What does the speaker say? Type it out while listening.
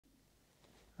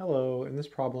Hello, in this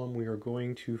problem we are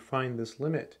going to find this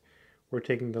limit. We're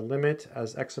taking the limit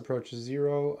as x approaches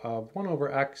 0 of 1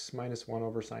 over x minus 1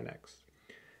 over sine x.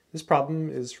 This problem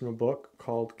is from a book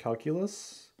called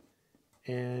Calculus,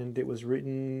 and it was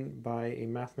written by a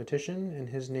mathematician, and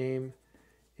his name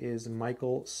is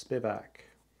Michael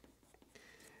Spivak.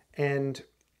 And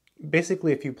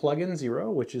basically if you plug in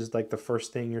 0, which is like the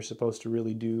first thing you're supposed to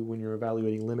really do when you're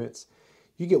evaluating limits,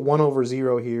 you get 1 over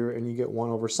 0 here, and you get 1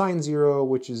 over sine 0,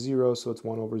 which is 0, so it's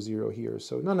 1 over 0 here.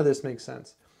 So none of this makes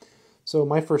sense. So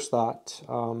my first thought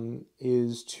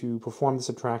is to perform the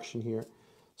subtraction here.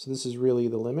 So this is really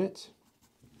the limit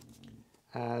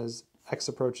as x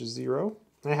approaches 0.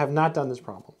 I have not done this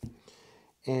problem.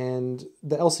 And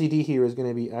the LCD here is going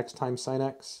to be x times sine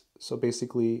x. So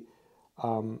basically,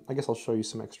 I guess I'll show you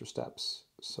some extra steps.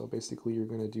 So basically you're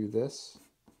going to do this.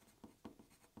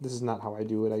 This is not how I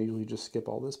do it. I usually just skip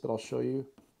all this, but I'll show you.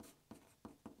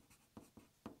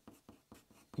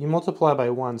 You multiply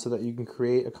by 1 so that you can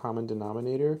create a common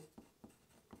denominator.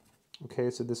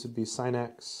 Okay, so this would be sine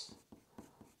x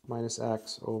minus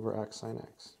x over x sine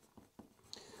x.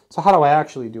 So how do I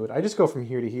actually do it? I just go from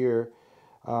here to here.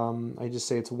 I just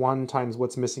say it's 1 times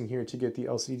what's missing here to get the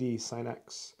LCD sine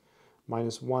x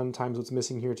minus 1 times what's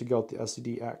missing here to get the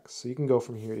LCD x. So you can go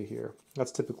from here to here.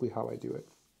 That's typically how I do it.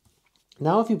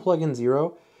 Now if you plug in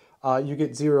 0, you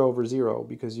get 0 over 0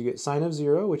 because you get sine of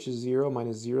 0, which is 0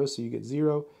 minus 0, so you get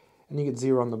 0, and you get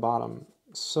 0 on the bottom.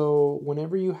 So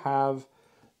whenever you have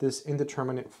this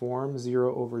indeterminate form,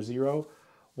 0 over 0,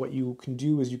 what you can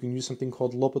do is you can use something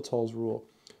called L'Hopital's rule.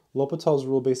 L'Hopital's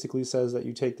rule basically says that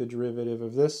you take the derivative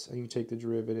of this and you take the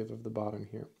derivative of the bottom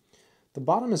here. The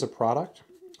bottom is a product,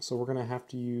 so we're going to have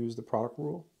to use the product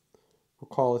rule.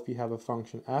 Recall if you have a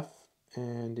function f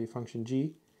and a function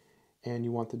g, and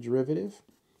you want the derivative,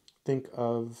 think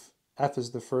of f as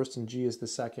the first and g as the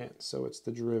second. So it's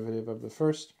the derivative of the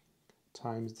first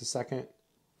times the second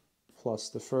plus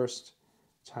the first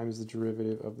times the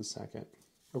derivative of the second.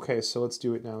 Okay, so let's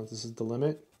do it now. This is the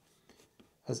limit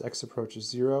as x approaches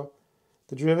 0.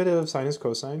 The derivative of sine is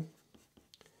cosine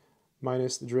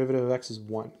minus the derivative of x is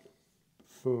 1.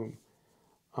 Boom.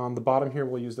 On the bottom here,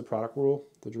 we'll use the product rule.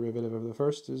 The derivative of the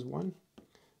first is 1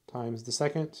 times the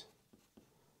second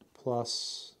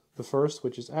plus the first,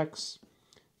 which is x,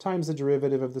 times the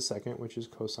derivative of the second, which is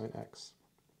cosine x.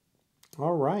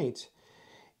 All right,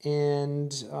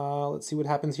 and let's see what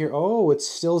happens here. Oh, it's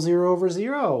still 0 over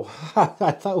 0. I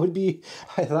thought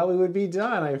we would be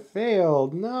done. I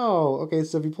failed. No. Okay,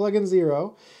 so if you plug in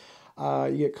 0,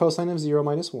 you get cosine of 0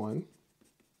 minus 1.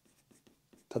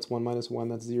 That's 1 minus 1.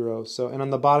 That's 0. So, and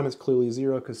on the bottom it's clearly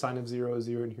 0 because sine of 0 is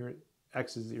 0, and here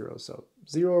x is 0. So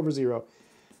 0 over 0.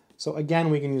 So again,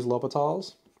 we can use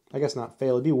L'Hopital's. I guess not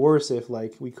fail. It'd be worse if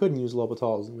like we couldn't use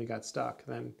L'Hopital's and we got stuck.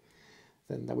 Then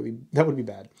that would be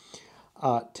bad.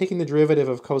 Taking the derivative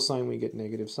of cosine, we get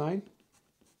negative sine.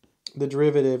 The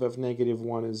derivative of negative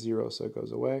 1 is 0, so it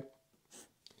goes away.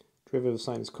 Derivative of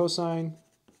sine is cosine.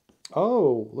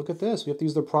 Oh, look at this. We have to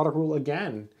use the product rule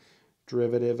again.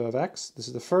 Derivative of x, this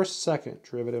is the first, second.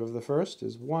 Derivative of the first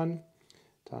is 1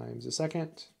 times the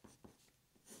second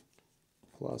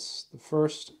plus the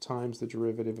first times the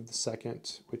derivative of the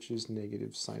second, which is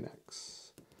negative sine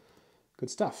x.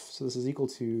 Good stuff. So this is equal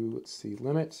to, let's see,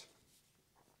 limit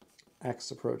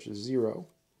x approaches 0,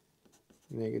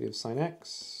 negative sine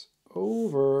x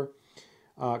over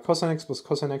cosine x plus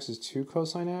cosine x is 2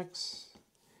 cosine x.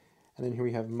 And then here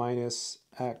we have minus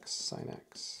x sine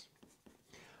x.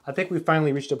 I think we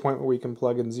finally reached a point where we can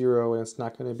plug in 0, and it's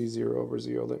not going to be 0 over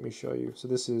 0. Let me show you. So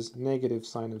this is negative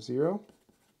sine of 0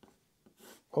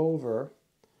 over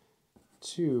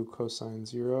 2 cosine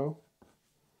 0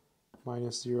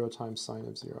 minus 0 times sine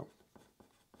of 0.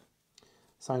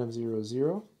 Sine of 0 is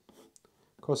 0.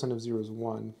 Cosine of 0 is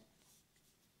 1.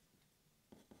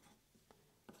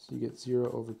 So you get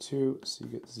 0 over 2, so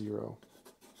you get 0.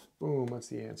 Boom, that's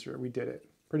the answer. We did it.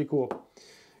 Pretty cool.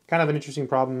 Kind of an interesting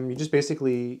problem. You just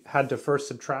basically had to first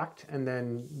subtract and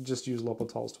then just use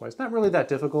L'Hopital's twice. Not really that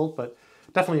difficult, but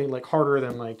definitely like harder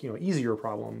than like, easier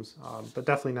problems, but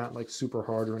definitely not like super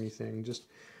hard or anything. Just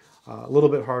a little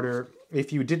bit harder.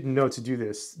 If you didn't know to do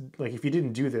this, like if you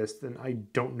didn't do this, then I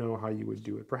don't know how you would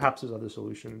do it. Perhaps there's other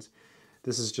solutions.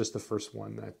 This is just the first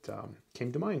one that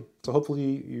came to mind. So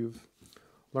hopefully you've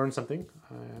learned something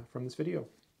from this video.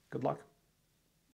 Good luck.